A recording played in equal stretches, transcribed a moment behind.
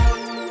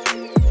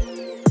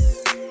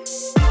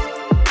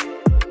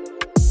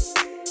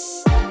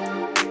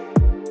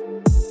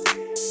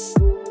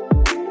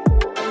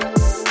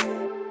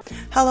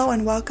Hello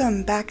and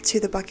welcome back to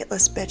the Bucket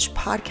List Bitch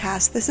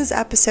podcast. This is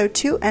episode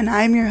 2 and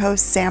I'm your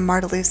host, Sam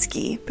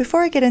Martelewski.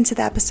 Before I get into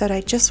the episode, I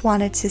just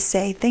wanted to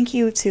say thank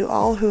you to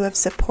all who have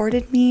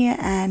supported me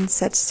and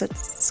said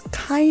such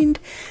kind,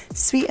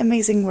 sweet,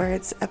 amazing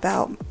words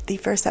about the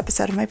first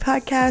episode of my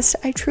podcast.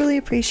 I truly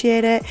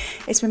appreciate it.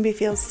 It's made me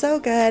feel so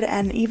good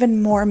and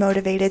even more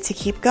motivated to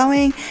keep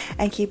going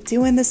and keep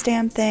doing this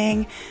damn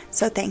thing.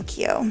 So thank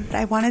you.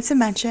 I wanted to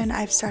mention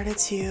I've started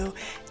to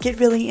get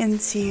really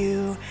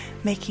into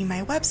making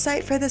my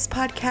website for this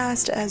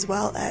podcast, as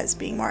well as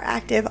being more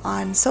active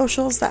on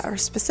socials that are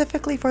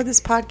specifically for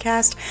this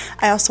podcast.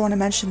 I also want to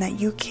mention that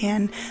you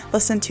can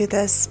listen to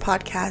this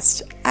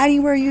podcast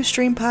anywhere you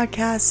stream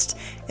podcasts,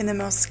 in the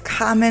most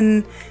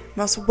common,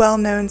 most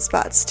well-known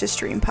spots to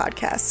stream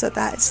podcasts. So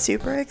that is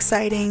super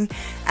exciting.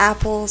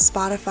 Apple,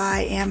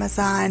 Spotify,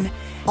 Amazon,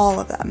 all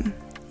of them.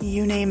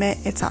 You name it,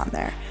 it's on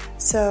there.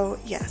 So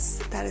yes,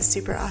 that is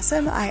super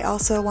awesome. I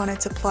also wanted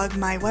to plug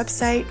my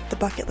website,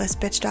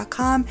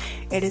 thebucketlistbitch.com.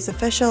 It is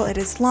official, it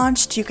is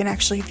launched. You can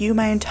actually view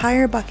my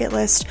entire bucket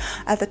list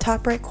at the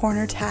top right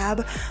corner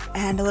tab,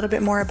 and a little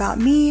bit more about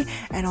me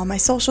and all my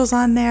socials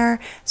on there.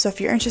 So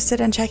if you're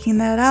interested in checking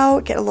that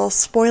out, get a little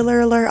spoiler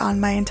alert on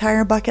my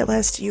entire bucket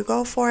list, you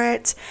go for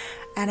it.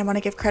 And I want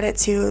to give credit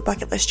to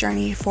Bucket List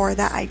Journey for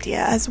that idea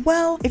as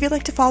well. If you'd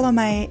like to follow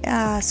my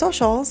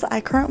socials,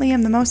 I currently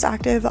am the most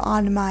active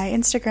on my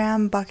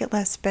Instagram, Bucket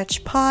List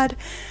Bitch Pod,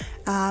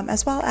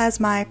 as well as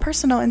my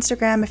personal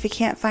Instagram. If you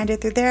can't find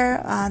it through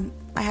there,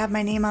 I have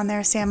my name on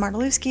there, Sam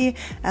Martelewski,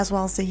 as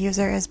well as the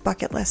user is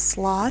Bucket List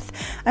Sloth.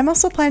 I'm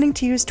also planning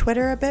to use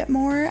Twitter a bit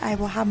more. I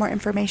will have more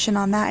information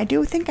on that. I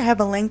do think I have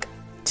a link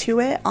to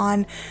it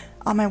on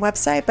my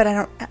website, but I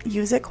don't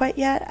use it quite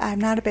yet. I'm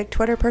not a big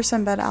Twitter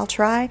person, but I'll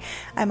try.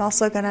 I'm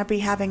also going to be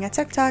having a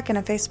TikTok and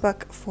a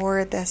Facebook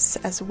for this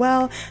as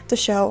well to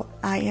show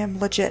I am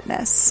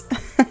legitness.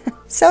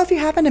 So if you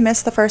happen to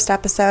miss the first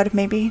episode,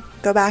 maybe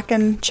go back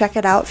and check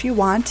it out if you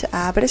want.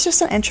 But it's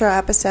just an intro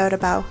episode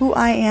about who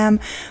I am,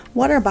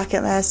 what are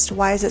bucket lists,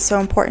 why is it so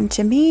important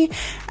to me,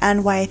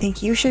 and why I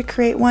think you should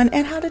create one,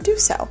 and how to do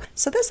so.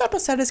 So this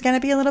episode is going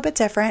to be a little bit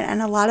different,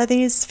 and a lot of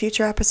these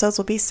future episodes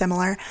will be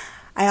similar.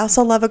 I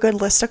also love a good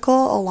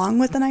listicle along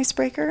with an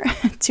icebreaker,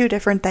 two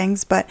different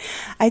things, but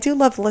I do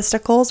love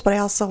listicles, but I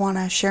also want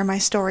to share my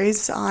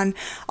stories on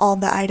all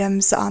the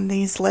items on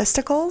these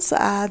listicles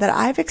that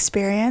I've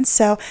experienced.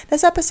 So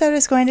this episode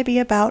is going to be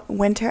about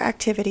winter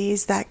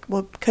activities that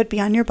could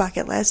be on your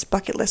bucket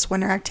list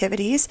winter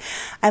activities.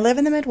 I live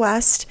in the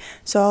Midwest,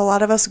 so a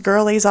lot of us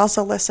girlies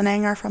also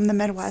listening are from the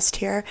Midwest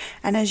here,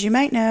 and as you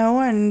might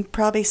know and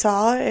probably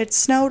saw, it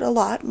snowed a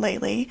lot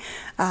lately.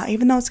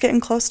 Even though it's getting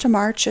close to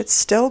March, it's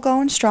still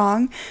going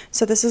strong.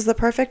 So this is the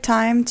perfect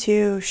time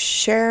to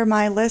share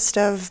my list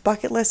of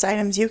bucket list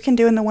items you can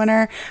do in the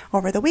winter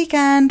over the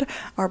weekend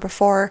or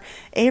before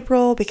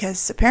April,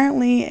 because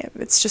apparently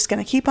it's just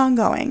going to keep on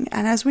going.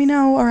 And as we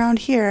know around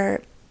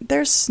here,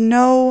 there's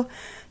no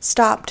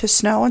stop to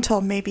snow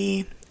until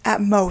maybe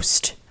at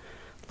most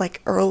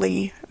like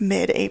early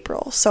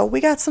mid-April. So we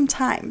got some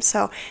time.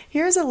 So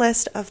here's a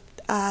list of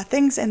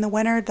things in the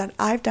winter that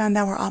I've done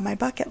that were on my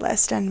bucket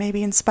list and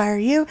maybe inspire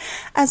you,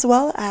 as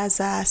well as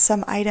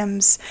some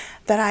items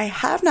that I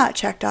have not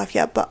checked off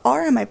yet but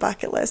are on my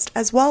bucket list,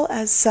 as well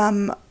as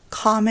some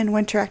common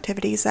winter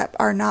activities that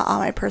are not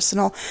on my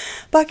personal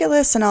bucket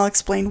list, and I'll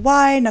explain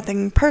why.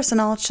 Nothing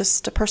personal, it's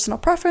just a personal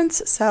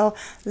preference, so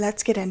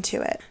let's get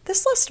into it.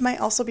 This list might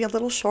also be a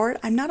little short.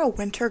 I'm not a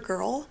winter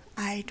girl.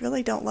 I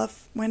really don't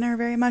love winter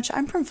very much.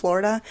 I'm from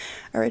Florida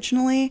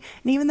originally,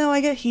 and even though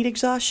I get heat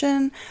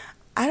exhaustion,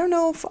 I don't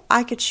know if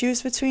I could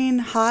choose between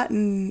hot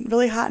and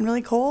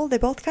really cold. They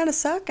both kind of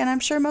suck, and I'm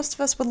sure most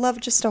of us would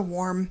love just a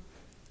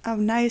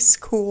nice,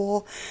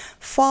 cool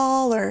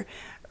fall or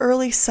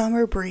early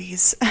summer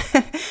breeze.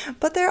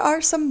 But there are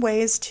some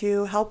ways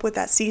to help with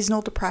that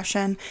seasonal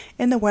depression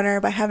in the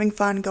winter by having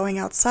fun going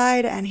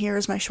outside, and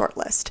here's my short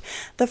list.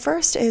 The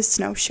first is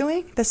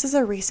snowshoeing. This is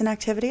a recent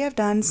activity I've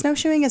done.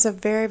 Snowshoeing is a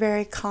very,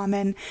 very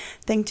common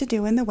thing to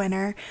do in the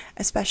winter,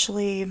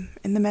 especially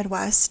in the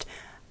Midwest.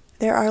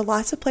 There are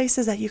lots of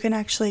places that you can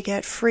actually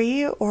get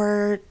free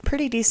or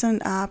pretty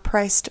decent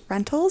priced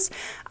rentals.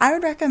 I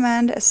would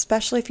recommend,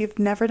 especially if you've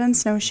never done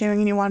snowshoeing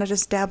and you want to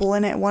just dabble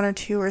in it 1 or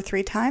 2 or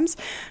 3 times,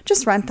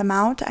 just rent them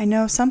out. I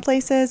know some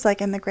places,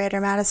 like in the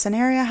greater Madison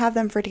area, have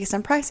them for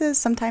decent prices,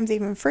 sometimes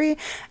even free,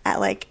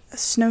 at like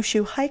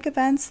snowshoe hike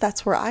events.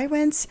 That's where I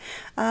went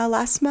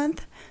last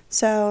month.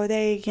 So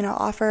they,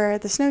 offer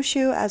the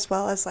snowshoe as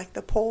well as like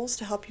the poles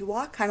to help you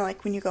walk, kind of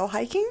like when you go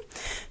hiking.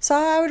 So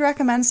I would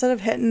recommend, instead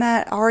of hitting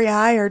that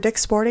REI or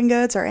Dick's Sporting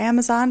Goods or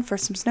Amazon for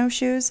some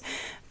snowshoes,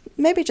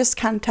 maybe just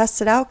kind of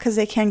test it out, because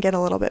they can get a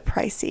little bit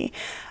pricey.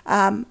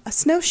 A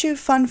snowshoe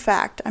fun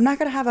fact. I'm not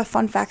going to have a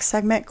fun fact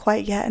segment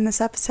quite yet in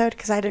this episode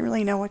because I didn't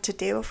really know what to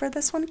do for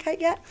this one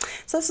quite yet.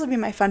 So this will be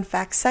my fun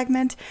fact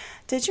segment.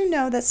 Did you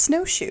know that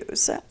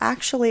snowshoes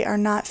actually are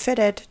not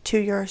fitted to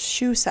your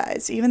shoe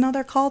size, even though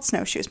they're called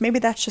snowshoes? Maybe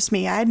that's just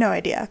me. I had no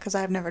idea because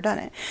I've never done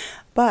it.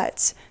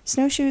 But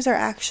snowshoes are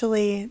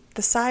actually,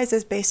 the size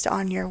is based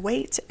on your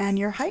weight and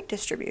your height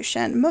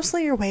distribution,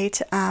 mostly your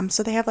weight.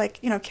 So they have like,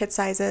 kid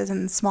sizes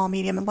and small,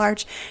 medium, and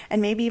large,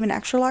 and maybe even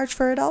extra large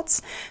for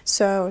adults.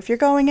 So if you're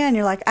going in,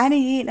 you're like, I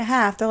need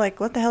 8.5. They're like,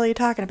 what the hell are you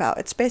talking about?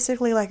 It's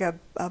basically like a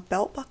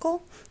belt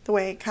buckle, the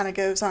way it kind of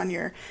goes on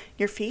your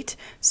feet,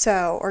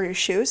 or your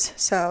shoes.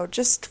 So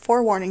just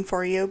forewarning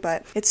for you,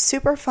 but it's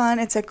super fun.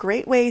 It's a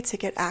great way to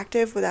get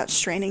active without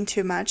straining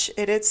too much.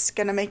 It's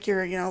going to make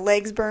your,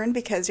 legs burn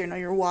because,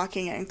 you're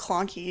walking in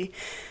clunky,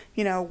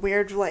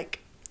 weird,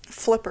 like,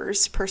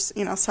 flippers,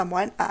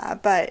 somewhat,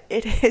 but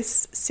it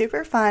is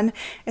super fun.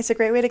 It's a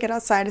great way to get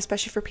outside,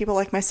 especially for people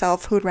like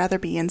myself who'd rather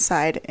be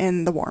inside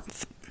in the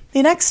warmth.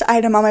 The next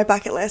item on my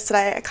bucket list that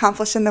I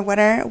accomplished in the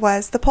winter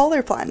was the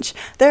polar plunge.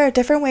 There are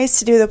different ways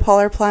to do the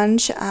polar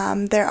plunge.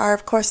 There are,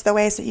 of course, the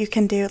ways that you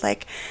can do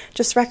like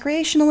just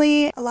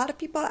recreationally. A lot of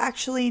people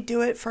actually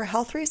do it for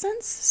health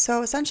reasons.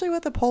 So essentially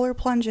what the polar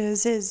plunge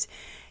is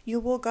you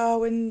will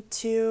go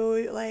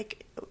into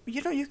like,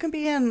 you can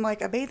be in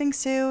like a bathing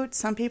suit.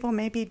 Some people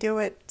maybe do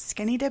it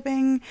skinny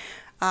dipping.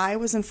 I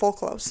was in full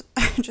clothes,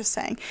 just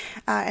saying.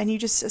 And you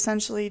just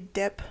essentially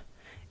dip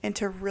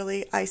into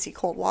really icy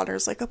cold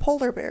waters like a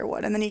polar bear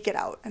would, and then you get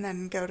out and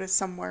then go to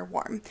somewhere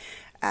warm.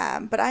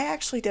 But I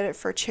actually did it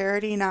for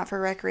charity, not for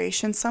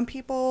recreation. Some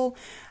people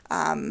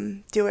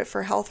do it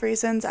for health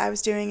reasons. I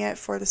was doing it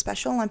for the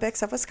Special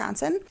Olympics of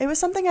Wisconsin. It was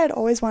something I'd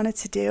always wanted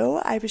to do.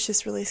 I was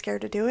just really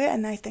scared to do it,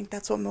 and I think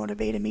that's what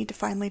motivated me to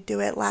finally do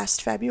it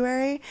last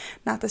February.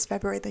 Not this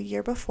February, the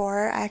year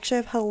before. I actually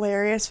have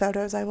hilarious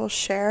photos I will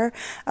share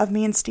of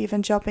me and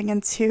Steven jumping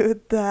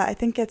into I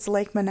think it's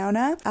Lake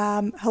Monona.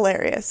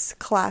 Hilarious.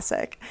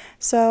 Classic.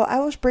 So I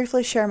will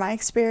briefly share my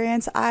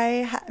experience.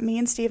 Me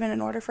and Steven,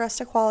 in order for us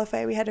to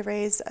qualify, we had to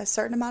raise a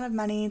certain amount of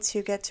money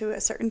to get to a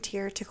certain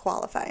tier to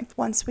qualify.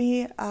 Once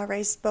we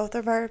raised both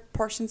of our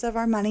portions of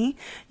our money,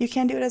 you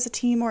can do it as a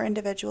team or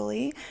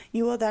individually,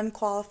 you will then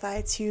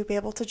qualify to be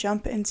able to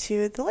jump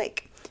into the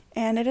lake.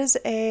 And it is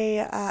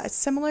it's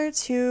similar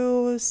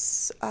to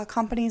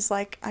companies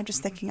like, I'm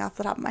just thinking off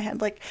the top of my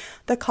head, like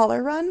the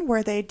Color Run,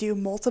 where they do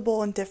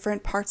multiple in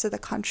different parts of the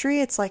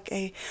country. It's like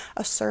a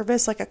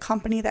service, like a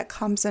company that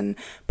comes and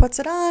puts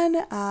it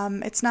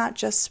on. It's not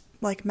just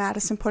like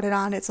Madison put it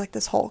on. It's like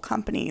this whole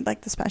company,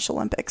 like the Special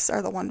Olympics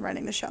are the one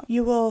running the show.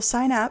 You will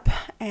sign up,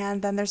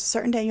 and then there's a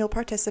certain day you'll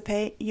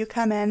participate. You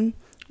come in,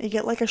 you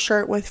get like a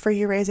shirt for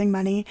you raising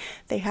money.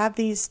 They have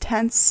these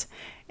tents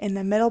in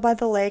the middle by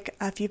the lake.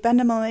 If you've been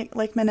to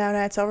Lake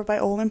Monona, it's over by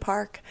Olin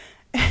Park.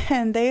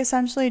 And they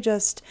essentially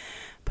just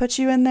put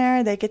you in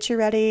there, they get you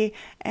ready,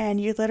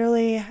 and you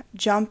literally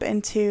jump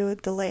into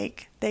the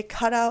lake. They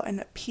cut out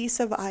a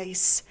piece of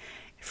ice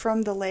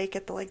from the lake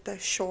at the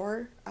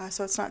shore,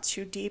 so it's not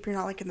too deep. You're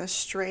not like in the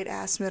straight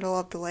ass middle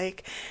of the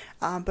lake,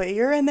 but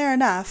you're in there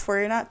enough where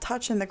you're not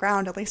touching the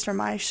ground, at least for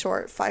my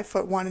short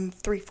 5'1"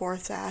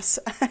 3/4 ass.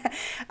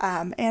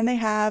 And they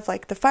have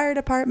like the fire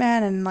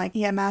department and like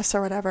EMS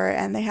or whatever,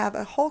 and they have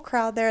a whole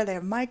crowd there. They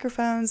have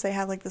microphones. They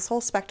have like this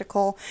whole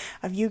spectacle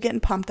of you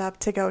getting pumped up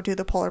to go do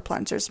the polar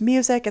plunge. There's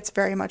music. It's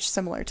very much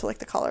similar to like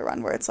the Color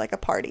Run, where it's like a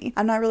party.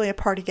 I'm not really a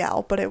party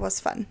gal, but it was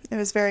fun. It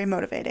was very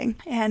motivating.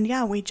 And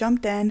yeah, we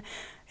jumped in.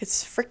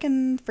 It's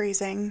freaking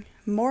freezing,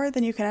 more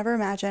than you can ever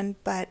imagine,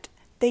 but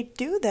they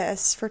do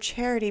this for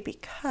charity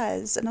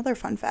because, another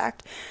fun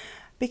fact,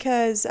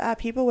 because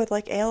people with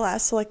like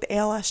ALS, so like the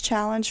ALS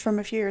challenge from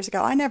a few years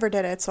ago, I never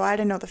did it, so I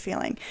didn't know the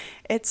feeling.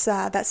 It's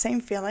that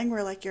same feeling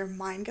where like your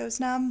mind goes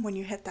numb when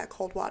you hit that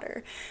cold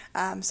water.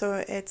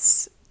 So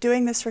it's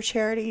doing this for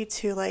charity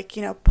to like,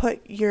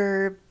 put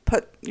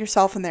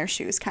yourself in their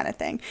shoes kind of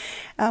thing.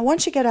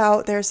 Once you get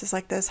out, there's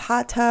this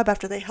hot tub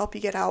after they help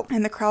you get out,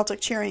 and the crowd's like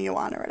cheering you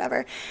on or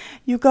whatever.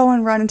 You go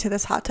and run into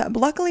this hot tub.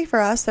 Luckily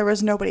for us, there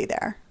was nobody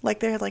there.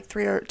 Like they had like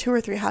two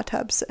or three hot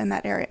tubs in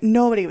that area.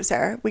 Nobody was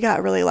there. We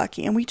got really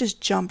lucky, and we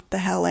just jumped the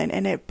hell in,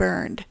 and it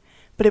burned.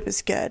 But it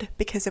was good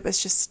because it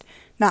was just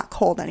not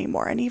cold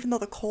anymore. And even though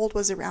the cold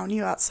was around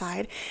you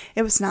outside,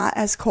 it was not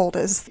as cold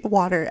as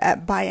water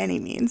by any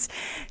means.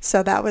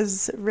 So that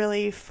was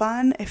really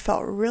fun. It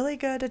felt really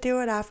good to do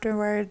it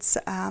afterwards.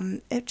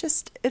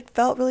 It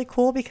felt really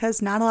cool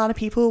because not a lot of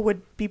people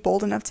would be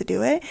bold enough to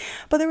do it.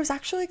 But there was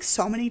actually like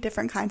so many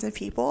different kinds of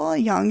people,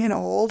 young and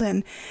old,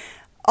 and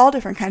all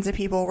different kinds of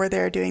people were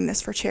there doing this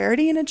for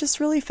charity, and it just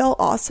really felt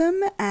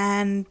awesome.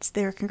 And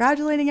they were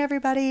congratulating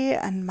everybody,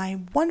 and my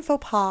one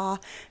faux pas,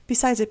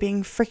 besides it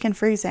being freaking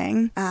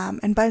freezing,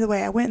 and by the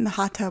way, I went in the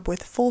hot tub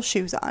with full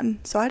shoes on,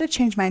 so I had to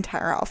change my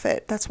entire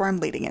outfit. That's where I'm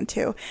leading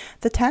into.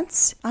 The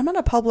tents, I'm not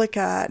a public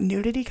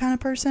nudity kind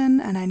of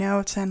person, and I know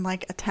it's in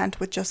like a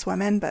tent with just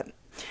women, but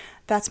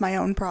that's my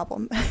own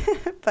problem.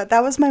 But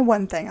that was my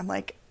one thing. I'm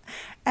like,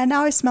 and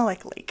now I smell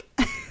like a leak.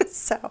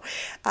 So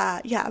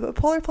yeah, but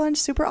Polar Plunge,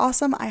 super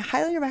awesome. I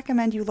highly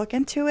recommend you look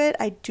into it.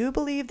 I do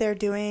believe they're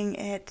doing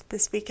it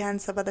this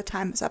weekend, so by the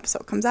time this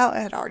episode comes out,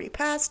 it had already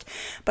passed,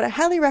 but I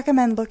highly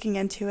recommend looking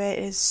into it.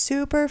 It is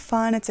super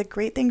fun. It's a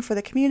great thing for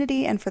the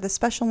community and for the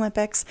Special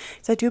Olympics,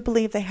 so I do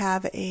believe they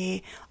have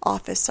a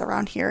office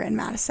around here in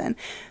Madison.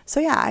 So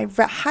yeah, I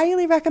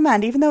highly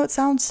recommend, even though it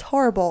sounds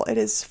horrible, it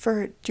is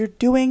for you're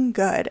doing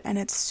good, and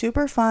it's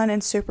super fun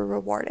and super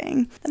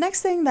rewarding. The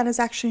next thing that is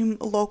actually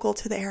local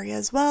to the area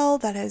as well,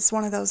 that is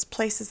one of those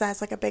places that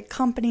is like a big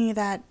company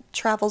that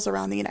travels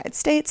around the United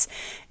States,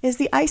 is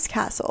the ice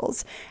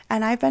castles.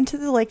 And I've been to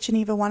the Lake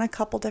Geneva one a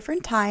couple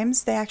different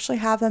times. They actually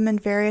have them in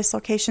various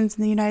locations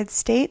in the United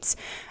States,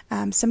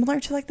 similar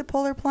to like the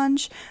Polar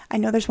Plunge. I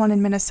know there's one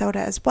in Minnesota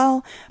as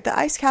well. The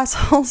ice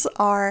castles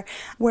are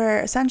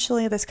where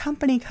essentially this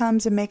company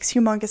comes and makes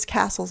humongous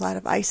castles out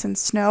of ice and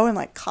snow and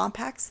like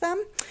compacts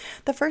them.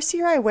 The first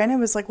year I went, it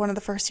was like one of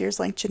the first years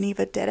Lake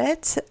Geneva did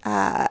it.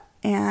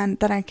 And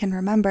that I can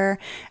remember,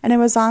 and it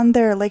was on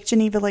their Lake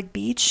Geneva like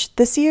beach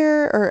last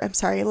year,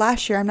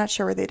 I'm not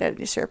sure where they did it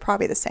this year,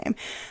 probably the same.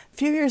 A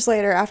few years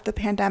later, after the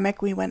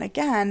pandemic, we went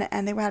again,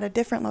 and they were at a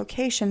different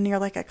location near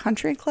like a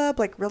country club,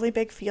 like really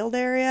big field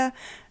area.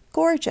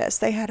 Gorgeous.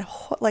 They had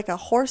like a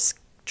horse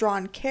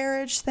drawn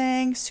carriage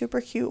thing,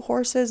 super cute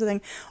horses. I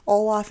think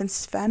Olaf and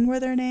Sven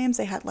were their names.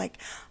 They had like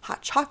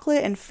hot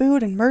chocolate and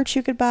food and merch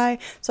you could buy.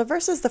 So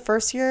versus the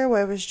first year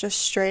where it was just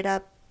straight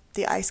up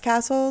the ice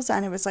castles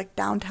and it was like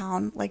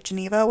downtown Lake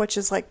Geneva, which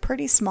is like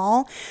pretty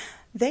small,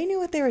 they knew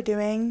what they were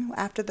doing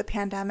after the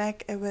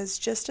pandemic. It was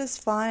just as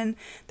fun.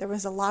 There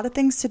was a lot of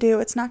things to do.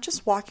 It's not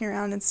just walking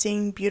around and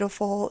seeing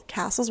beautiful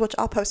castles, which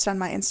I'll post on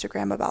my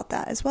Instagram about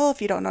that as well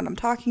if you don't know what I'm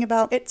talking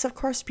about. It's of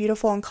course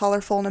beautiful and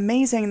colorful and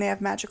amazing. They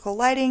have magical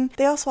lighting.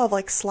 They also have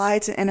like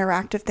slides and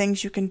interactive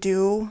things you can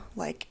do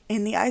like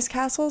in the ice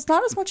castles.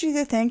 Not as much as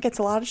you think. It's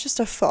a lot of just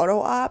a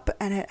photo op,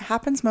 and it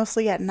happens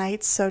mostly at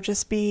night, so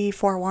just be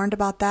forewarned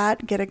about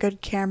that. Get a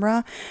good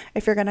camera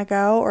if you're gonna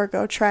go, or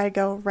try to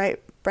go right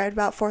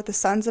about before the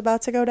sun's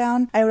about to go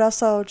down. I would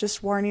also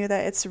just warn you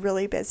that it's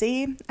really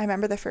busy. I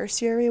remember the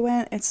first year we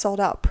went, it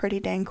sold out pretty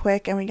dang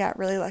quick, and we got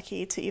really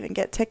lucky to even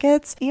get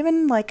tickets,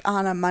 even like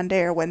on a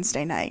Monday or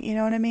Wednesday night, you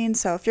know what I mean?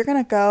 So if you're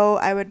gonna go,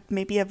 I would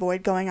maybe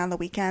avoid going on the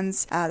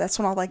weekends. That's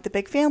when all like the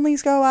big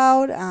families go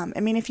out. I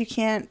mean, if you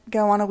can't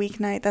go on a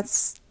weeknight,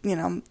 that's, you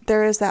know,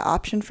 there is that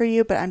option for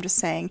you, but I'm just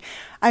saying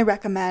I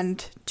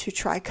recommend to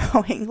try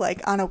going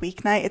like on a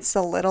weeknight. It's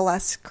a little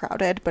less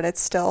crowded, but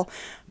it's still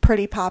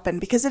pretty poppin'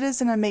 because it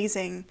is an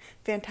amazing,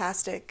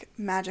 fantastic,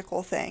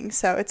 magical thing.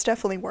 So it's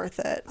definitely worth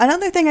it.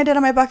 Another thing I did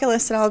on my bucket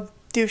list that I'll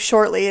do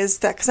shortly is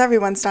that, because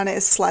everyone's done it,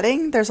 is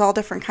sledding. There's all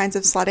different kinds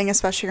of sledding,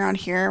 especially around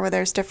here where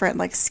there's different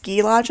like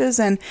ski lodges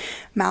and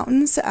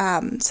mountains.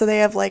 So they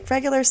have like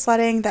regular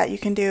sledding that you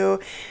can do.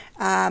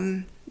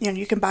 You know,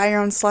 you can buy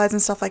your own sleds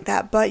and stuff like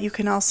that, but you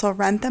can also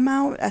rent them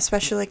out,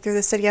 especially like through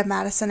the city of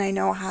Madison. I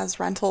know has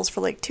rentals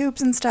for like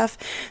tubes and stuff.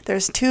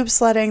 There's tube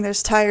sledding,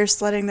 there's tire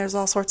sledding, there's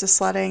all sorts of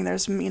sledding.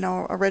 There's, you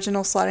know,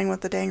 original sledding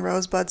with the dang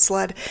Rosebud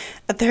sled.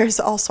 There's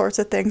all sorts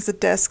of things, the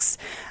discs.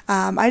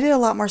 I did a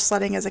lot more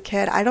sledding as a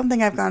kid. I don't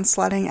think I've gone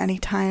sledding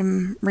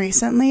anytime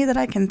recently that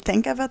I can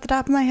think of at the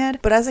top of my head.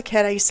 But as a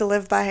kid, I used to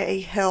live by a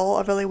hill,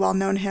 a really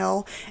well-known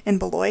hill in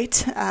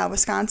Beloit,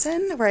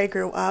 Wisconsin, where I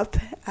grew up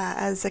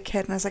as a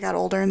kid and as I got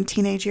older in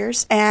teenage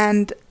years.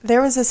 And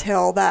there was this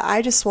hill that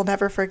I just will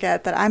never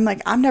forget that I'm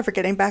like, I'm never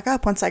getting back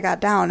up once I got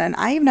down. And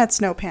I even had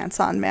snow pants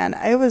on, man.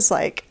 It was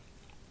like,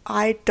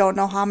 I don't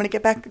know how I'm going to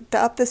get back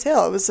up this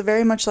hill. It was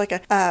very much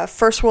like a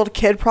first world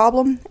kid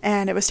problem,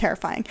 and it was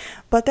terrifying.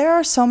 But there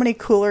are so many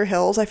cooler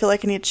hills I feel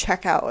like I need to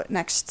check out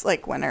next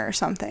like winter or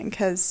something,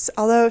 because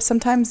although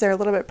sometimes they're a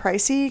little bit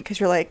pricey because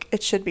you're like,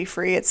 it should be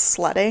free, it's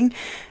sledding,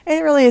 it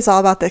really is all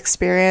about the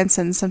experience.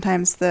 And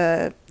sometimes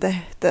the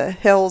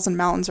hills and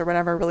mountains or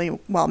whatever are really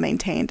well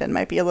maintained and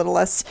might be a little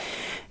less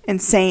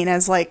insane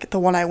as like the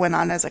one I went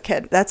on as a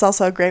kid. That's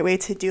also a great way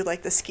to do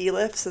like the ski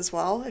lifts as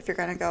well if you're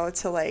going to go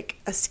to like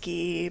a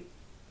ski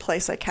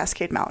place like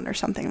Cascade Mountain or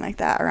something like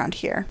that around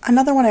here.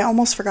 Another one I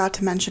almost forgot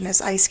to mention is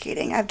ice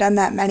skating. I've done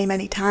that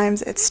many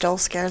times. It still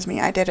scares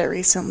me. I did it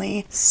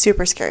recently.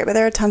 Super scary, but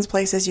there are tons of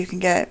places you can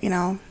get, you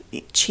know,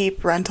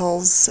 cheap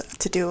rentals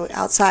to do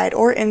outside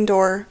or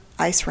indoor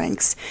ice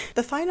rinks.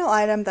 The final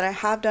item that I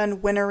have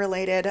done winter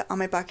related on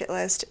my bucket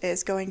list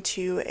is going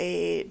to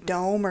a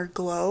dome or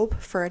globe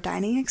for a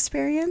dining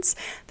experience.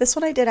 This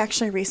one I did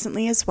actually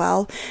recently as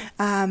well.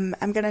 I'm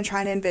going to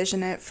try to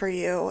envision it for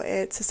you.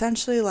 It's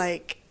essentially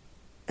like,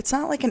 it's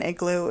not like an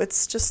igloo.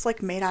 It's just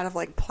like made out of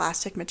like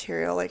plastic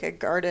material, like a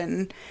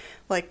garden,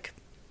 like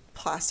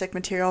plastic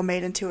material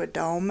made into a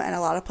dome. And a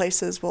lot of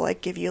places will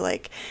like give you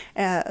like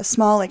a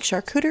small like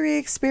charcuterie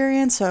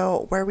experience.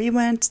 So where we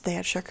went, they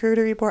had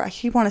charcuterie board. I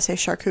keep want to say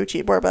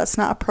charcuterie board, but that's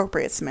not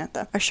appropriate,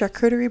 Samantha. A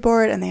charcuterie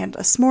board, and they had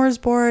a s'mores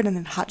board and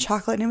then hot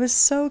chocolate, and it was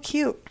so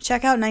cute.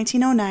 Check out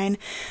 1909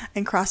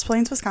 in Cross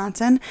Plains,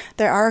 Wisconsin.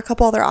 There are a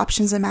couple other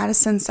options in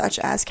Madison, such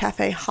as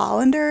Cafe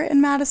Hollander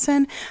in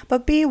Madison,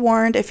 but be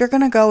warned, if you're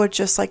gonna go with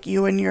just like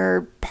you and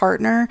your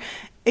partner,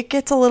 it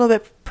gets a little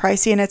bit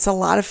pricey and it's a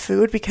lot of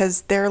food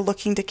because they're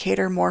looking to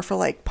cater more for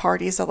like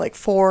parties of like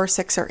 4,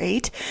 6, or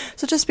 8.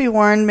 So just be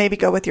warned, maybe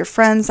go with your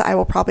friends. I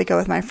will probably go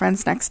with my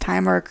friends next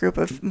time, or a group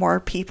of more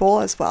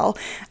people as well.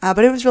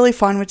 But it was really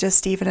fun with just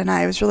Steven and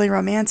I. It was really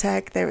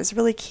romantic. It was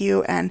really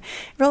cute and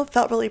it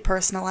felt really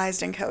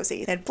personalized and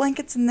cozy. They had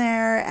blankets in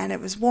there and it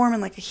was warm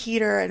and like a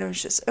heater, and it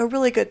was just a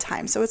really good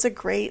time. So it's a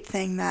great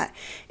thing that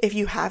if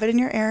you have it in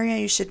your area,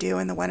 you should do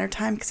in the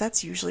wintertime, because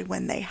that's usually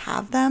when they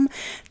have them.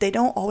 They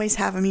don't always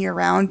have them year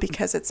round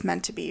because it's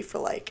meant to be for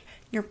like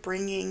you're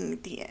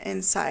bringing the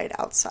inside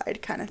outside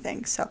kind of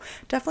thing. So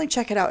definitely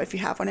check it out if you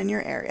have one in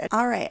your area.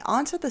 All right,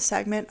 on to the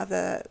segment of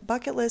the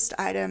bucket list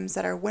items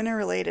that are winter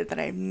related that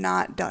I've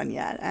not done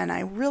yet and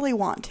I really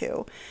want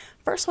to.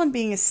 First one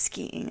being is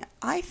skiing.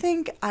 I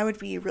think I would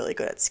be really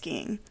good at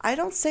skiing. I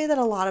don't say that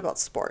a lot about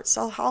sports.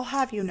 I'll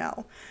have you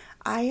know,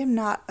 I am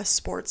not a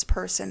sports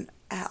person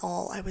at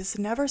all. I was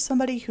never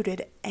somebody who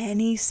did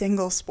any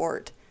single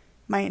sport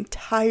my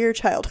entire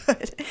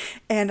childhood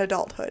and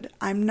adulthood.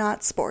 I'm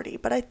not sporty,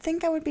 but I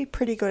think I would be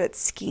pretty good at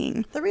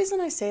skiing. The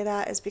reason I say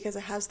that is because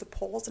it has the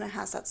poles and it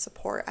has that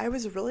support. I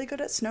was really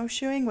good at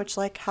snowshoeing, which,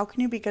 like, how can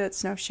you be good at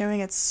snowshoeing?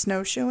 It's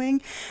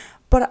snowshoeing.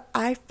 But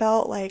I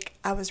felt like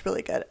I was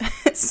really good.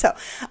 So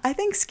I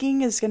think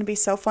skiing is going to be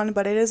so fun,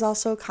 but it is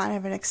also kind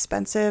of an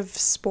expensive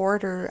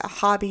sport or a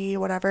hobby,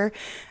 whatever.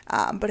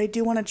 But I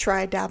do want to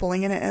try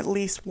dabbling in it at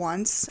least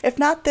once. If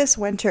not this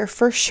winter,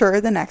 for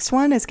sure the next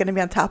one is going to be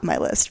on top of my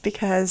list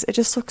because it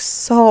just looks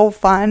so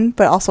fun,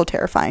 but also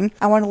terrifying.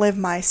 I want to live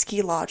my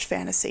ski lodge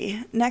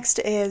fantasy. Next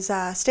is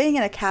staying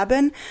in a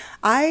cabin.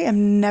 I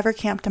am never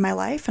camped in my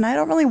life, and I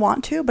don't really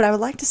want to, but I would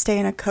like to stay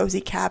in a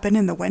cozy cabin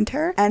in the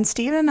winter. And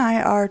Steven and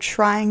I are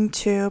trying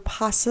to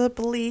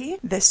possibly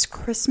this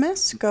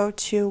Christmas go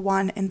to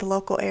one in the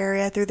local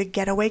area through the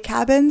Getaway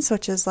Cabins,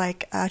 which is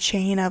like a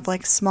chain of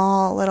like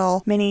small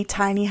little mini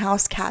tiny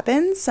house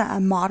cabins,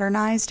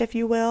 modernized if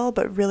you will,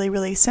 but really,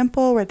 really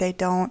simple, where they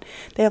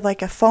have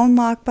like a phone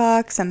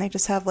lockbox and they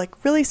just have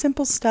like really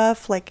simple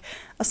stuff like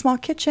a small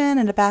kitchen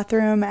and a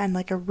bathroom and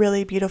like a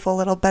really beautiful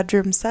little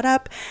bedroom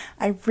setup.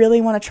 I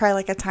really want to try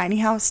like a tiny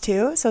house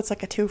too, so it's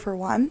like a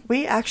 2-for-1.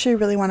 We actually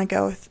really want to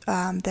go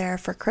there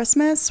for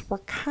Christmas. We're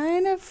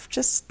kind of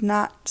just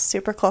not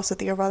super close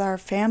with either of our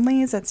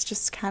families. It's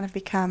just kind of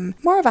become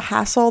more of a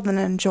hassle than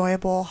an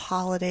enjoyable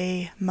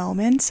holiday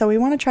moment. So we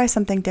want to try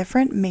something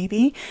different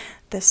maybe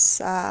this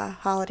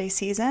holiday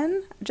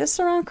season, just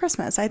around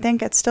Christmas. I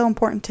think it's still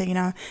important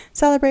to,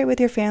 celebrate with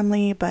your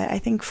family, but I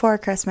think for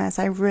Christmas,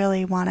 I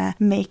really want to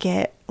make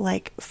it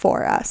like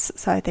for us.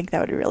 So I think that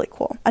would be really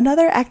cool.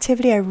 Another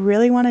activity I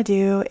really want to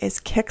do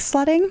is kick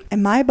sledding.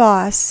 And my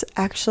boss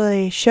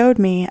actually showed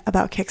me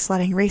about kick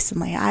sledding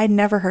recently. I'd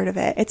never heard of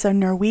it. It's a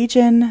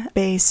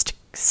Norwegian-based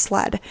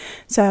sled.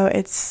 So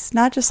it's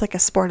not just like a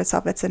sport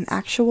itself, it's an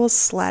actual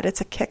sled.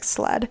 It's a kick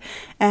sled,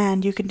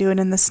 and you can do it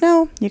in the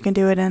snow, you can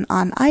do it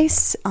on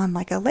ice on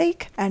like a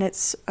lake, and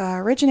it's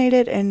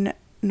originated in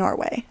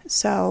Norway.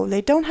 So they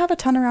don't have a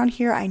ton around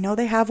here. I know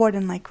they have one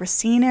in like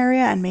Racine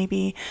area, and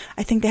maybe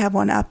I think they have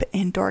one up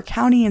in Door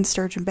County in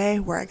Sturgeon Bay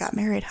where I got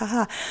married.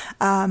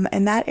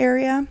 In that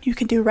area you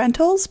can do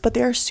rentals, but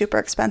they're super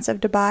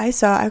expensive to buy,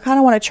 so I kind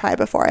of want to try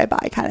before I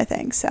buy kind of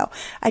thing. So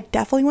I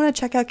definitely want to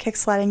check out kick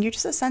sledding. You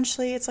just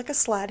essentially, it's like a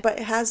sled, but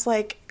it has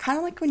like kind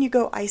of like when you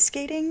go ice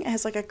skating, it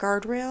has like a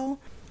guardrail.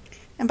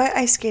 And by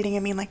ice skating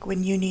I mean like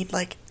when you need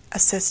like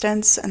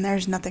assistance, and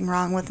there's nothing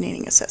wrong with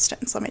needing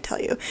assistance, let me tell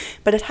you,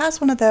 but it has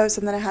one of those,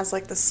 and then it has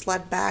like the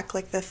sled back,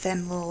 like the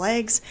thin little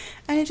legs,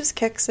 and it just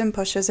kicks and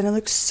pushes, and it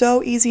looks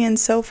so easy and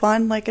so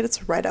fun. Like,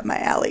 it's right up my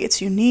alley.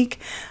 It's unique.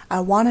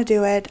 I want to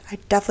do it. I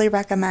definitely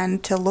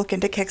recommend to look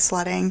into kick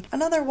sledding.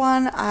 Another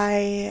one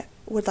I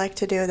would like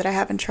to do that I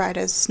haven't tried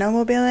is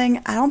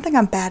snowmobiling. I don't think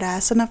I'm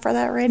badass enough for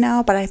that right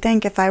now, but I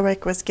think if I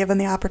was given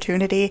the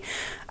opportunity,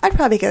 I'd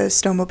probably go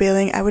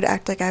snowmobiling. I would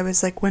act like I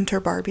was like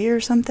Winter Barbie or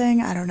something.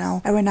 I don't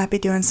know. I would not be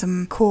doing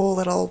some cool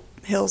little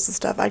hills and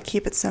stuff. I'd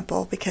keep it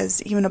simple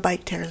because even a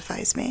bike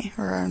terrifies me,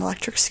 or an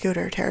electric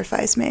scooter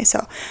terrifies me.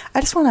 So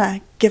I just want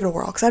to give it a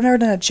whirl because I've never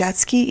done a jet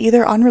ski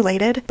either,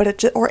 unrelated, but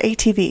or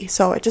ATV.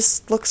 So it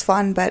just looks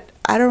fun, but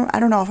I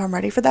don't know if I'm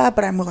ready for that,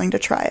 but I'm willing to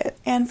try it.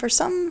 And for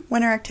some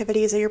winter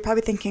activities that you're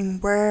probably thinking,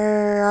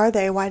 where are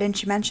they? Why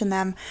didn't you mention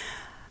them?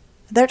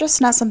 They're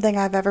just not something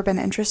I've ever been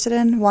interested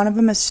in. One of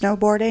them is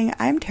snowboarding.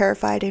 I'm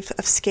terrified of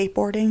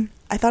skateboarding.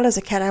 I thought as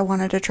a kid I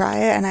wanted to try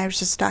it, and I was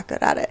just not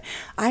good at it.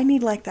 I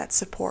need like that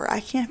support. I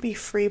can't be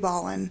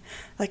freeballing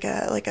like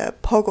a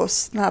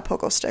pogo, not a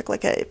pogo stick,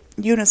 like a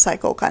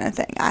unicycle kind of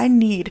thing. I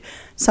need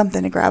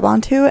something to grab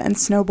onto, and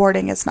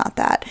snowboarding is not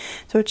that.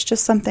 So it's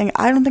just something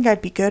I don't think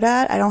I'd be good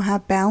at. I don't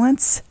have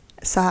balance,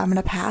 so I'm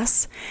gonna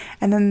pass.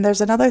 And then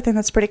there's another thing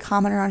that's pretty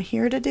common around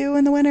here to do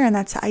in the winter, and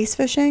that's ice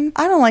fishing.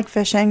 I don't like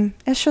fishing.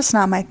 It's just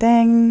not my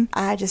thing.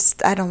 I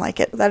don't like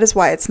it. That is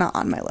why it's not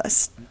on my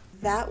list.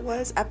 That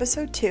was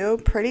episode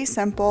 2. Pretty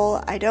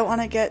simple. I don't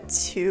want to get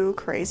too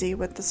crazy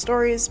with the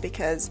stories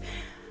because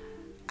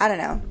I don't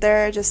know,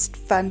 they're just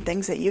fun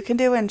things that you can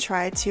do and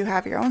try to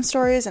have your own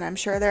stories, and I'm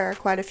sure there are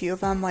quite a few of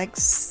them, like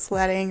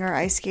sledding or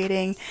ice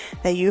skating,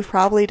 that you've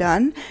probably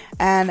done,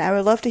 and I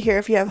would love to hear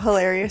if you have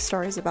hilarious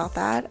stories about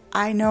that.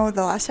 I know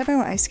the last time I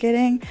went ice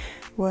skating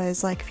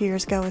was like a few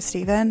years ago with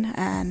Steven,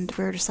 and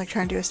we were just like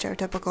trying to do a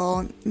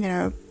stereotypical,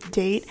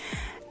 date,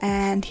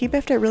 and he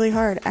biffed it really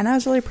hard, and I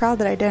was really proud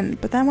that I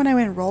didn't. But then when I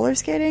went roller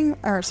skating,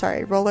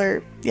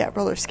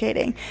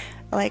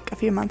 like a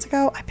few months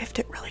ago, I biffed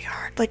it really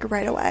hard, like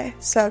right away.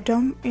 So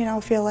don't,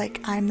 feel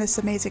like I'm this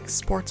amazing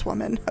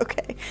sportswoman,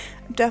 okay?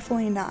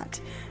 Definitely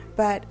not.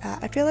 But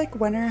I feel like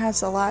winter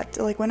has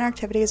winter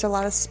activities are a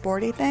lot of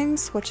sporty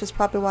things, which is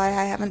probably why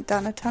I haven't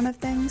done a ton of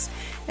things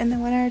in the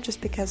winter,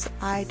 just because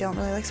I don't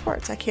really like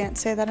sports. I can't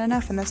say that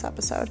enough in this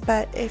episode.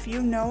 But if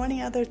you know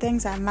any other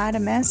things I might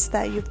have missed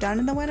that you've done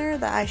in the winter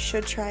that I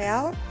should try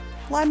out,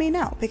 let me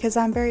know, because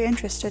I'm very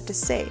interested to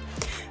see.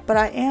 But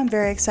I am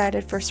very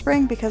excited for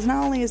spring, because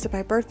not only is it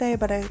my birthday,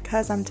 but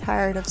because I'm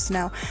tired of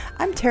snow.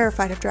 I'm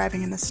terrified of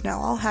driving in the snow,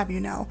 I'll have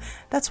you know.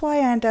 That's why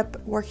I end up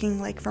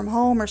working from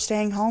home or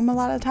staying home a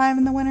lot of time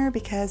in the winter,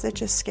 because it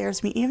just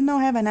scares me. Even though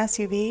I have an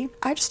SUV,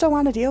 I just don't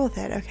want to deal with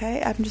it,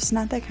 okay? I'm just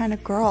not that kind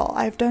of girl.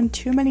 I've done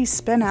too many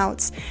spin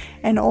outs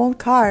in old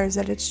cars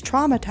that it's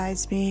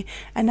traumatized me,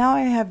 and now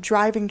I have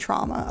driving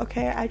trauma,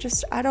 okay?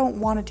 I don't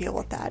want to deal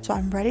with that. So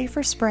I'm ready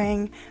for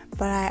spring,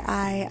 but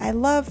I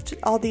loved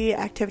all the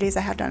activities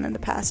I have done in the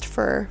past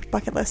for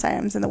bucket list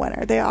items in the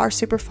winter. They are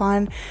super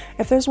fun.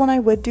 If there's one I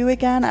would do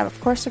again, I would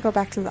of course go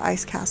back to the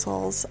ice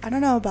castles. I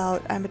don't know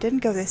about, it didn't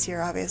go this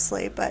year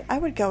obviously, but I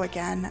would go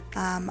again.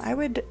 I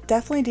would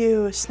definitely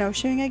do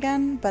snowshoeing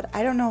again, but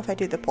I don't know if I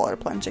do the polar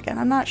plunge again.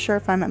 I'm not sure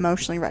if I'm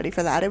emotionally ready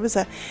for that. It was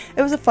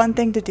a fun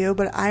thing to do,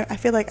 but I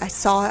feel like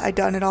I'd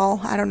done it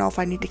all. I don't know if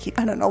I need to keep,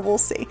 I don't know, we'll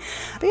see.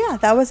 But yeah,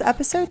 that was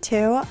episode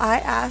 2. I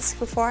asked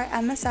before I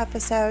end this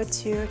episode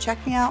to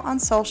check me out on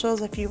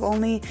socials. If you've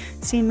only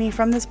seen me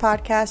from this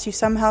podcast, you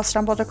somehow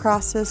stumbled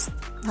across this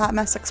Hot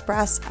Mess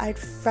Express, I'd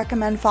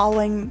recommend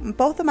following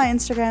both of my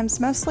Instagrams,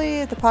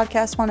 mostly the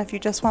podcast one if you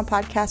just want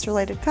podcast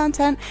related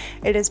content.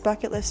 It is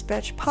Bucket List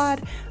Bitch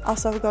Pod.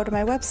 Also go to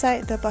my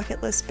website,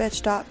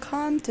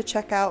 thebucketlistbitch.com, to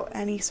check out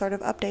any sort of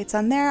updates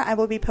on there. I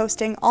will be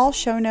posting all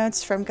show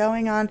notes from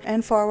going on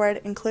and forward,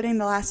 including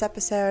the last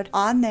episode,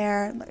 on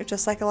there,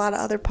 just like a lot of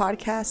other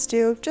podcasts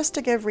do, just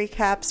to give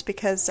recaps,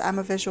 because I'm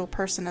a visual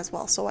person as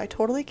well, so I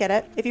totally get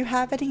it. If you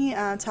have any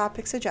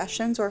topic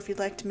suggestions, or if you'd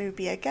like to maybe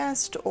be a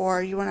guest,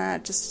 or you want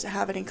to just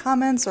have any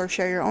comments or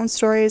share your own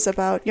stories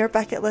about your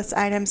bucket list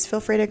items,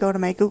 feel free to go to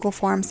my Google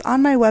Forms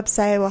on my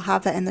website. We'll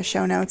have that in the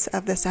show notes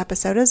of this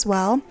episode as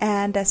well.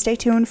 And stay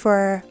tuned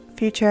for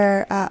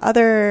future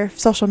other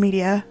social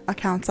media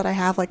accounts that I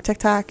have, like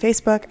TikTok,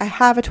 Facebook. I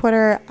have a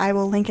Twitter. I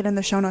will link it in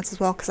the show notes as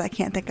well, because I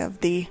can't think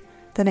of the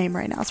name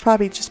right now. It's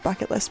probably just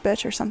Bucket List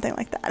Bitch or something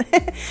like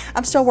that.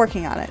 I'm still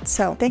working on it.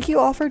 So thank you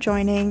all for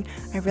joining.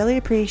 I really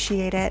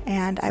appreciate it,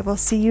 and I will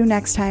see you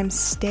next time.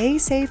 Stay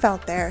safe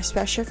out there,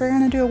 especially if you're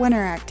going to do a winter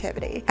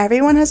activity.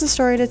 Everyone has a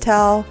story to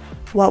tell.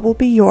 What will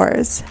be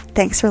yours?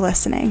 Thanks for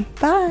listening.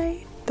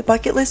 Bye. The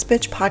Bucket List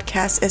Bitch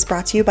podcast is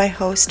brought to you by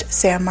host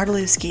Sam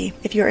Martelewski.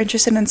 If you're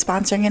interested in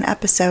sponsoring an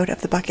episode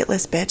of The Bucket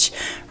List Bitch,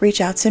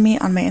 reach out to me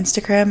on my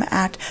Instagram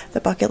at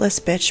The Bucket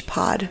List Bitch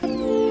Pod.